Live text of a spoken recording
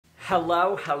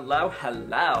Hello, hello,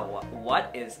 hello.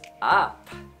 What is up?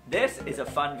 This is a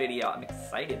fun video. I'm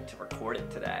excited to record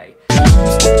it today.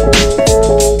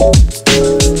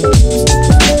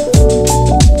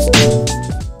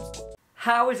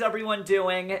 How is everyone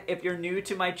doing? If you're new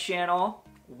to my channel,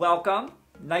 welcome.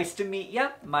 Nice to meet you.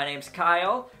 My name's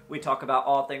Kyle. We talk about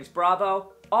all things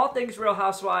Bravo, all things Real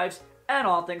Housewives, and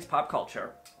all things pop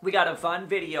culture. We got a fun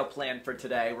video planned for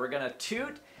today. We're gonna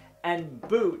toot and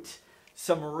boot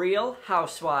some Real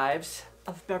Housewives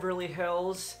of Beverly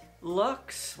Hills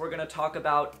looks. We're gonna talk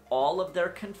about all of their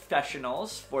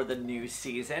confessionals for the new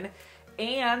season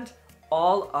and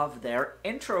all of their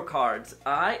intro cards.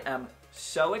 I am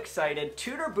so excited.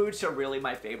 Toot or boots are really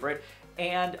my favorite,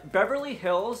 and Beverly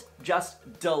Hills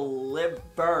just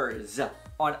delivers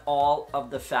on all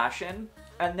of the fashion.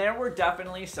 And there were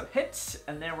definitely some hits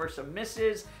and there were some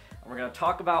misses, and we're gonna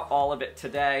talk about all of it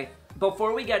today.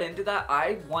 Before we get into that,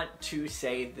 I want to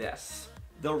say this.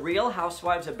 The Real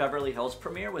Housewives of Beverly Hills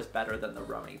premiere was better than the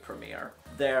Roni premiere.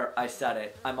 There, I said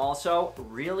it. I'm also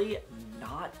really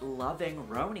not loving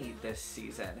Roni this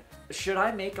season. Should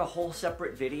I make a whole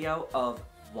separate video of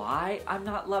why I'm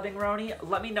not loving Roni?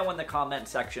 Let me know in the comment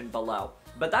section below.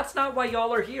 But that's not why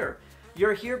y'all are here.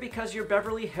 You're here because you're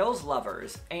Beverly Hills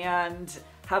lovers and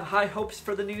have high hopes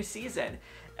for the new season.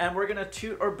 And we're gonna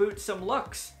toot or boot some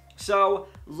looks. So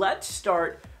let's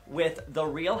start with the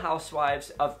Real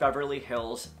Housewives of Beverly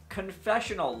Hills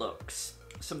confessional looks.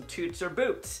 Some toots or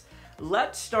boots.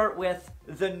 Let's start with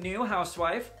the new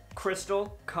housewife,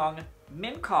 Crystal Kung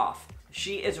Minkoff.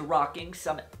 She is rocking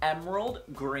some emerald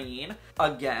green.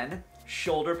 Again,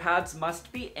 shoulder pads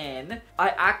must be in.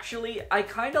 I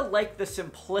kind of like the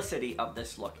simplicity of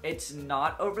this look. It's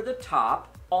not over the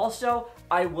top. Also,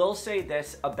 I will say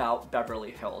this about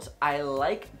Beverly Hills. I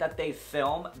like that they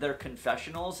film their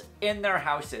confessionals in their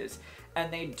houses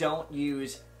and they don't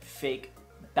use fake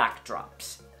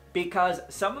backdrops. Because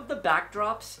some of the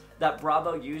backdrops that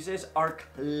Bravo uses are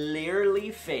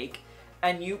clearly fake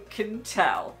and you can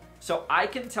tell. So I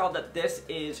can tell that this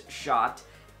is shot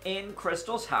in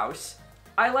Crystal's house.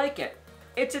 I like it.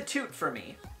 It's a toot for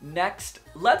me. Next,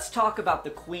 let's talk about the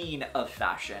queen of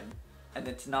fashion. And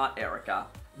it's not Erica.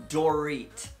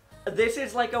 Dorit. This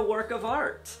is like a work of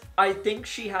art. I think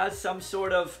she has some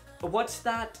sort of, what's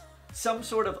that? Some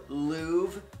sort of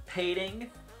Louvre painting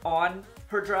on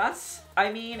her dress.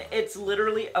 I mean, it's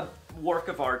literally a work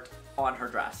of art on her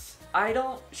dress.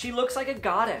 She looks like a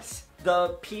goddess. The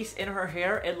piece in her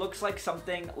hair, it looks like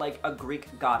something like a Greek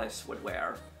goddess would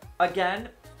wear. Again,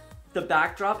 the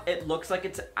backdrop, it looks like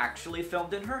it's actually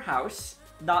filmed in her house.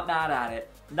 Not mad at it.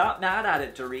 Not mad at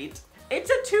it, Dorit. It's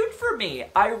a toot for me.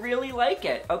 I really like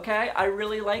it, okay? I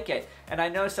really like it. And I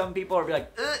know some people are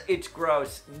like, ugh, it's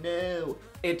gross. No,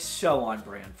 it's so on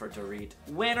brand for Dorit.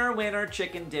 Winner, winner,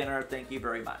 chicken dinner. Thank you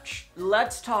very much.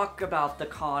 Let's talk about the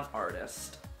con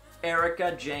artist.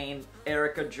 Erica Jane,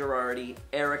 Erica Girardi.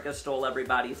 Erica stole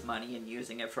everybody's money and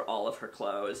using it for all of her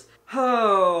clothes.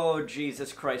 Oh,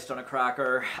 Jesus Christ on a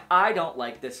cracker. I don't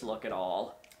like this look at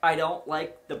all. I don't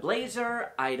like the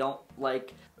blazer. I don't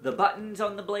like the buttons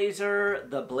on the blazer.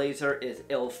 The blazer is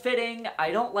ill-fitting.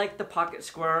 I don't like the pocket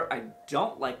square. I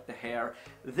don't like the hair.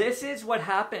 This is what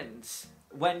happens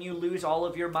when you lose all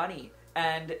of your money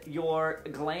and your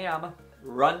glam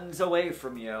runs away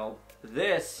from you.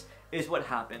 This is what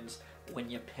happens when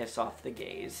you piss off the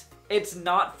gays. It's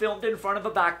not filmed in front of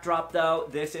a backdrop though.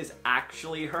 This is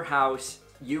actually her house.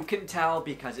 You can tell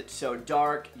because it's so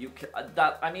dark. You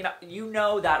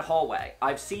know that hallway.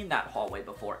 I've seen that hallway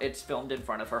before. It's filmed in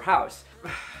front of her house.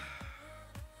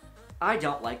 I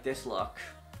don't like this look.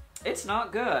 It's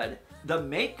not good. The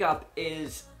makeup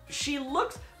is,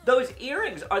 those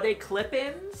earrings, are they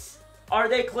clip-ins? Are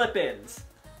they clip-ins?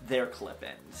 They're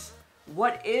clip-ins.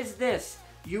 What is this?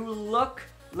 You look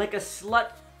like a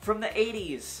slut from the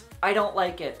 80s. I don't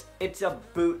like it. It's a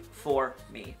boot for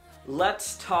me.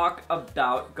 Let's talk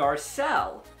about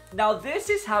Garcelle. Now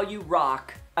this is how you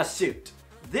rock a suit.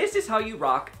 This is how you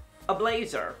rock a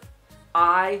blazer.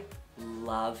 I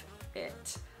love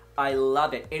it. I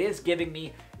love it. It is giving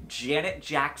me Janet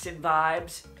Jackson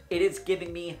vibes. It is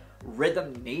giving me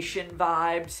Rhythm Nation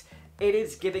vibes. It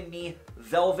is giving me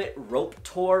Velvet Rope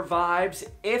Tour vibes.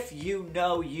 If you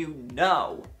know, you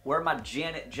know. Where my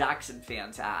Janet Jackson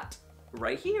fans at?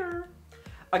 Right here.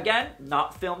 Again,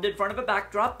 not filmed in front of a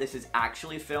backdrop. This is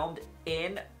actually filmed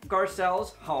in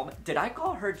Garcelle's home. Did I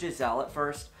call her Giselle at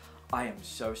first? I am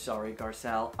so sorry,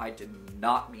 Garcelle. I did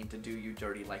not mean to do you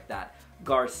dirty like that.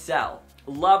 Garcelle.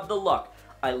 Love the look.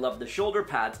 I love the shoulder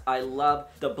pads. I love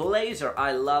the blazer.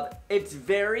 It's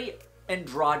very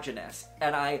androgynous,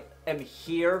 and I am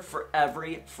here for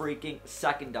every freaking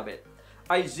second of it.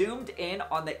 I zoomed in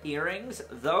on the earrings.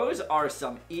 Those are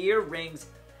some earrings.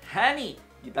 Henny,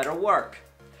 you better work.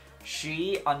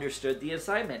 She understood the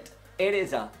assignment. It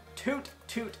is a toot,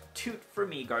 toot, toot for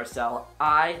me, Garcelle.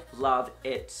 I love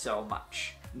it so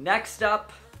much. Next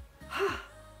up,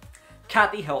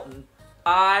 Kathy Hilton.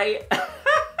 I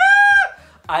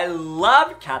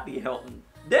love Kathy Hilton.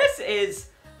 This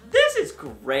is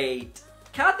great.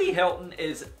 Kathy Hilton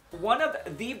is one of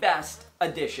the best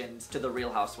additions to the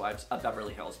Real Housewives of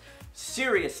Beverly Hills.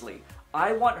 Seriously,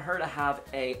 I want her to have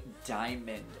a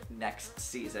diamond next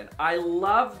season. I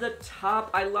love the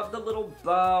top. I love the little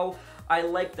bow. I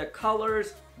like the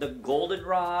colors, the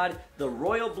goldenrod, the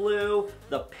royal blue,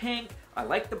 the pink. I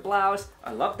like the blouse.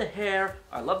 I love the hair.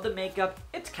 I love the makeup.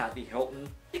 It's Kathy Hilton.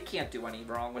 You can't do any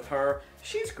wrong with her.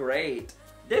 She's great.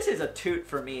 This is a toot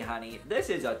for me, honey. This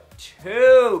is a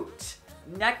toot.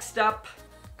 Next up,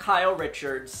 Kyle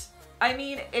Richards. I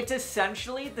mean, it's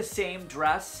essentially the same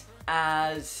dress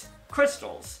as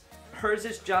Crystal's. Hers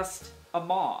is just a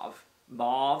mauve.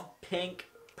 Mauve, pink,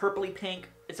 purpley pink.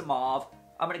 It's a mauve.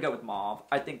 I'm gonna go with mauve.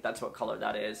 I think that's what color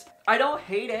that is. I don't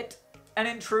hate it. And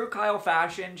in true Kyle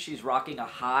fashion, she's rocking a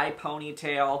high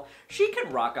ponytail. She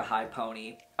can rock a high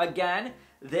pony. Again,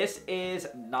 this is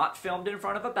not filmed in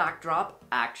front of a backdrop,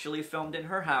 actually filmed in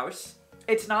her house.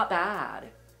 It's not bad.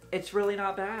 It's really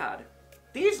not bad.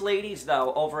 These ladies,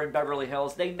 though, over in Beverly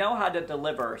Hills, they know how to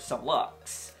deliver some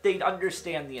looks. They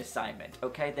understand the assignment,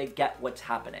 okay? They get what's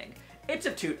happening. It's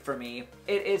a toot for me.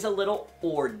 It is a little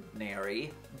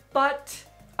ordinary, but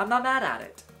I'm not mad at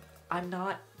it. I'm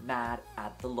not mad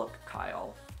at the look,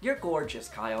 Kyle. You're gorgeous,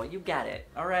 Kyle. You get it,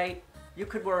 all right? You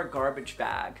could wear a garbage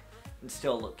bag and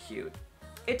still look cute.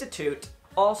 It's a toot.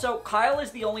 Also, Kyle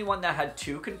is the only one that had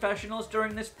 2 confessionals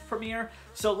during this premiere,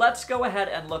 so let's go ahead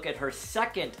and look at her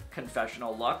second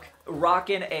confessional look.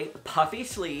 Rocking a puffy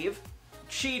sleeve,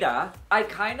 cheetah. I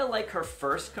kind of like her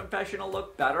first confessional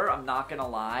look better, I'm not gonna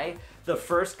lie. The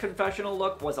first confessional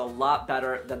look was a lot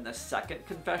better than the second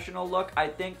confessional look. I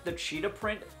think the cheetah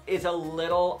print is a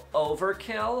little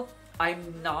overkill.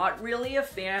 I'm not really a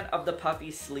fan of the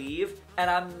puffy sleeve, and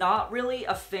I'm not really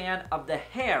a fan of the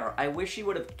hair. I wish she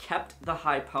would have kept the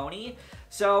high pony.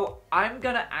 So I'm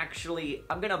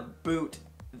gonna boot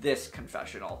this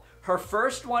confessional. Her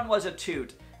first one was a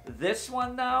toot. This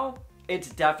one though, it's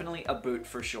definitely a boot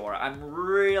for sure. I'm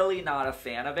really not a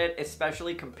fan of it,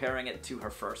 especially comparing it to her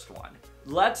first one.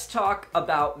 Let's talk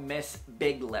about Miss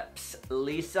Big Lips,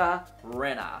 Lisa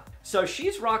Rinna. So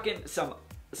she's rocking some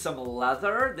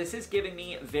leather. This is giving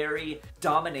me very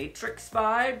dominatrix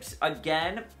vibes.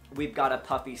 Again, we've got a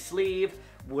puffy sleeve.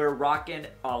 We're rocking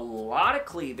a lot of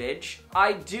cleavage.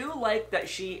 I do like that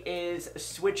she is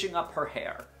switching up her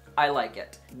hair. I like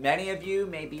it. Many of you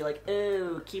may be like,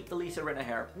 oh, keep the Lisa Rinna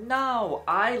hair. No,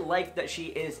 I like that she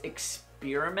is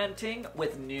experimenting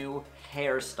with new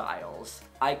hairstyles.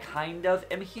 I kind of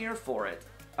am here for it.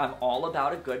 I'm all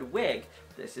about a good wig.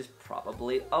 This is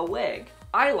probably a wig.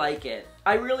 I like it.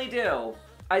 I really do.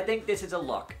 I think this is a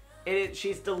look.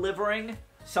 She's delivering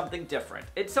something different.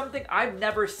 It's something I've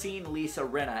never seen Lisa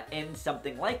Rinna in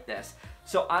something like this.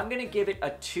 So I'm gonna give it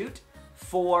a toot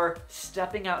for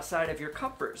stepping outside of your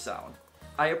comfort zone.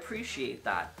 I appreciate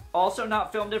that. Also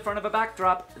not filmed in front of a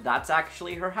backdrop. That's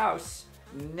actually her house.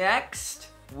 Next,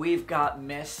 we've got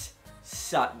Miss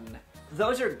Sutton.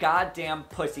 Those are goddamn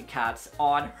pussycats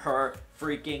on her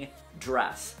freaking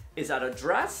dress. Is that a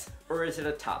dress or is it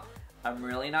a top? I'm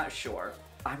really not sure.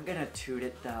 I'm gonna toot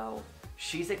it though.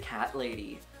 She's a cat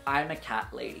lady. I'm a cat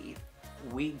lady.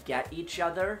 We get each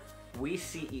other. We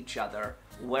see each other.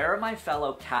 Where are my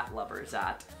fellow cat lovers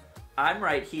at? I'm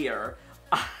right here.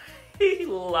 I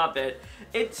love it.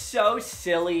 It's so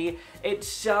silly. It's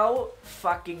so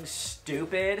fucking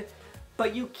stupid,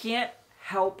 but you can't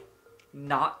help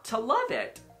not to love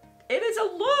it. It is a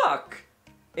look.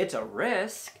 It's a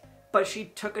risk, but she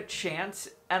took a chance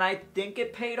and I think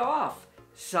it paid off.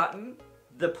 Sutton,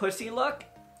 the pussy look,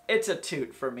 it's a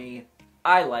toot for me.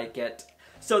 I like it.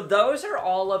 So those are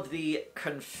all of the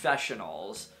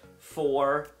confessionals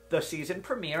for the season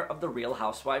premiere of The Real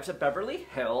Housewives of Beverly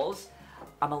Hills.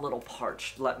 I'm a little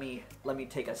parched. Let me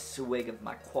take a swig of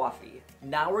my coffee.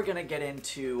 Now we're gonna get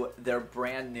into their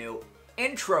brand new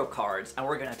intro cards, and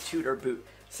we're gonna toot or boot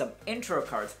some intro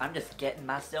cards. I'm just getting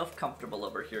myself comfortable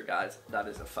over here, guys. That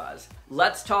is a fuzz.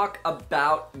 Let's talk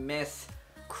about Miss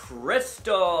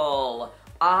Crystal.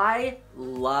 I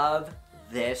love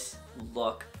this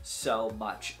look so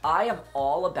much. I am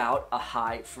all about a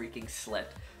high freaking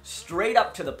slit. straight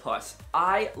up to the puss.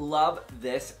 I love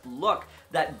this look.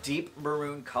 That deep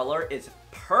maroon color is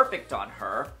perfect on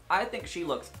her. I think she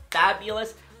looks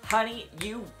fabulous. Honey,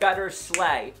 you better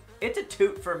slay. It's a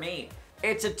toot for me.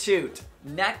 It's a toot.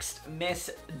 Next, Miss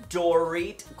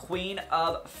Dorit, Queen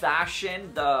of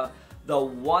Fashion, the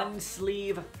one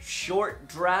sleeve short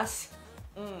dress.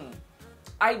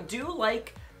 I do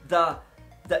like the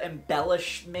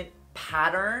embellishment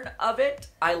pattern of it.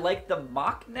 I like the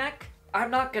mock neck. I'm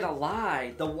not gonna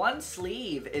lie, the one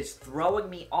sleeve is throwing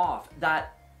me off.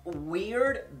 That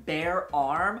weird bare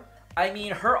arm. I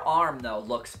mean, her arm though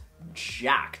looks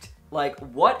jacked. Like,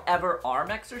 whatever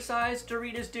arm exercise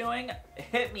Dorita's doing,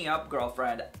 hit me up,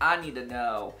 girlfriend. I need to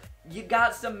know. You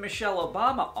got some Michelle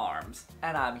Obama arms,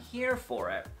 and I'm here for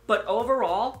it. But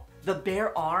overall, the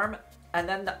bare arm and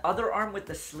then the other arm with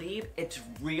the sleeve, it's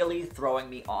really throwing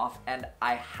me off, and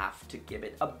I have to give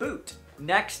it a boot.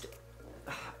 Next,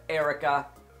 Erica.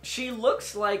 She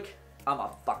looks like I'm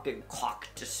a fucking cock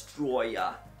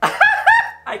destroyer.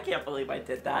 I can't believe I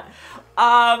did that.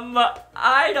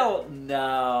 I don't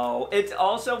know. It's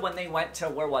also when they went to,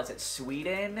 where was it,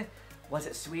 Sweden? Was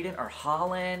it Sweden or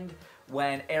Holland?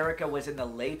 When Erica was in the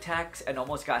latex and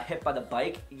almost got hit by the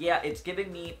bike. Yeah, it's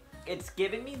giving me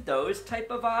those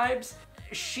type of vibes.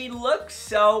 She looks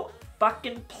so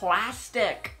fucking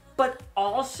plastic. But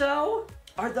also,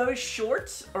 are those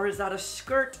shorts or is that a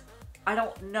skirt? I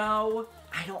don't know.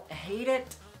 I don't hate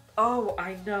it. Oh,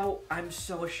 I know. I'm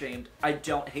so ashamed. I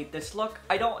don't hate this look.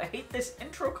 I don't hate this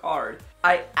intro card.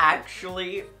 I'm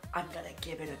gonna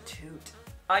give it a toot.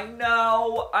 I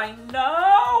know.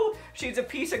 She's a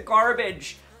piece of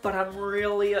garbage, but I'm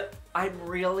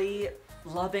really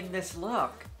loving this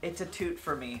look. It's a toot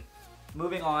for me.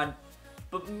 Moving on.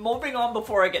 But moving on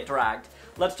before I get dragged,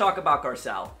 let's talk about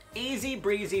Garcelle. Easy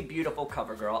breezy, beautiful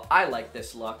cover girl. I like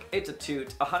this look. It's a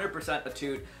toot, 100% a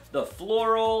toot. The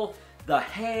floral, the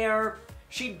hair,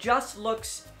 she just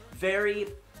looks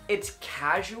it's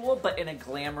casual, but in a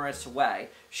glamorous way.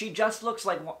 She just looks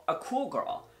like a cool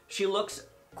girl. She looks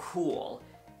cool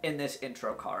in this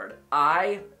intro card.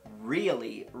 I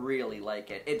really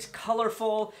like it. It's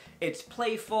colorful, it's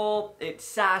playful, it's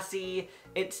sassy,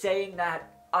 it's saying that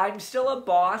I'm still a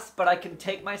boss, but I can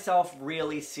take myself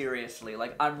really seriously.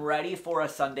 Like, I'm ready for a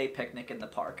Sunday picnic in the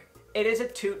park. It is a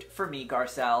toot for me,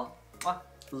 Garcelle.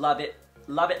 Love it.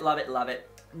 Love it, love it, love it.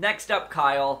 Next up,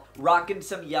 Kyle. Rocking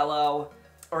some yellow.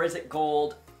 Or is it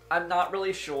gold? I'm not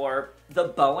really sure. The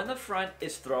bow in the front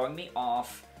is throwing me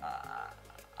off.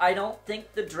 I don't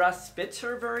think the dress fits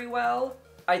her very well.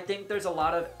 I think there's a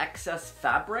lot of excess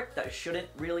fabric that shouldn't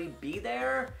really be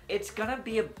there. It's gonna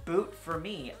be a boot for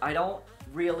me. I don't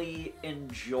really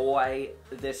enjoy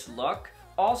this look.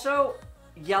 Also,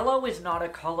 yellow is not a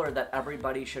color that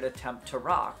everybody should attempt to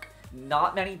rock.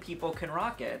 Not many people can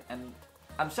rock it, and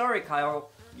I'm sorry,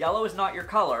 Kyle, yellow is not your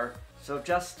color, so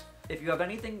just, if you have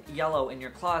anything yellow in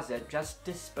your closet, just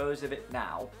dispose of it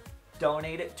now.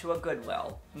 Donate it to a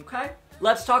Goodwill, okay?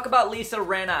 Let's talk about Lisa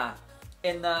Rinna.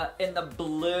 In the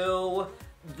blue,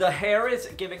 the hair is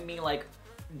giving me like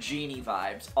Genie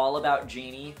vibes, all about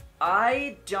Genie.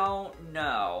 I don't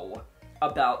know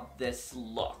about this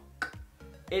look.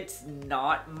 It's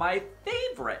not my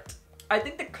favorite. I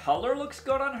think the color looks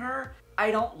good on her.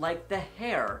 I don't like the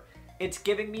hair. It's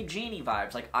giving me Genie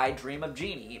vibes, like I Dream of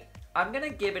Genie. I'm gonna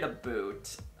give it a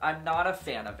boot. I'm not a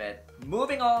fan of it.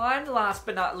 Moving on, last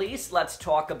but not least, let's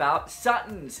talk about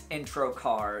Sutton's intro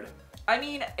card. I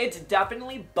mean, it's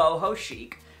definitely boho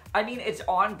chic. I mean, it's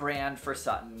on brand for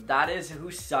Sutton. That is who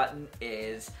Sutton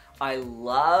is. I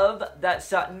love that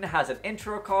Sutton has an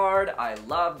intro card. I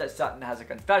love that Sutton has a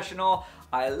confessional.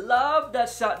 I love that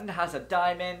Sutton has a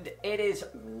diamond. It is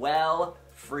well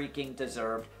freaking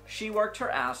deserved. She worked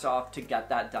her ass off to get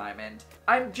that diamond.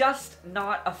 I'm just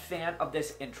not a fan of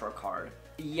this intro card.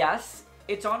 Yes,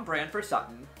 it's on brand for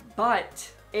Sutton,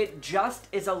 but it just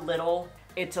is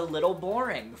it's a little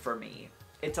boring for me.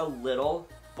 It's a little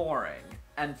boring.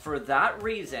 And for that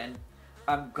reason,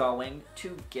 I'm going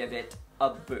to give it a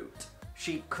boot.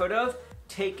 She could have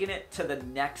taken it to the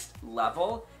next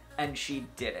level, and she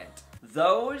didn't.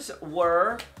 Those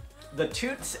were the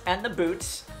toots and the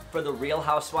boots for the Real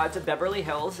Housewives of Beverly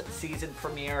Hills season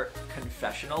premiere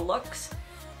confessional looks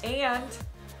and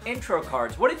intro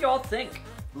cards. What did y'all think?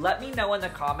 Let me know in the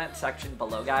comment section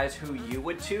below, guys, who you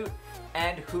would toot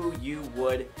and who you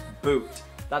would boot.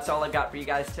 That's all I got for you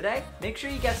guys today. Make sure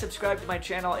you get subscribed to my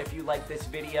channel if you like this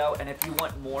video, and if you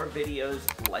want more videos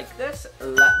like this,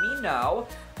 let me know,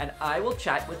 and I will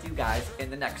chat with you guys in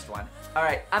the next one. All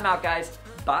right, I'm out, guys.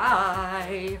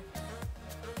 Bye.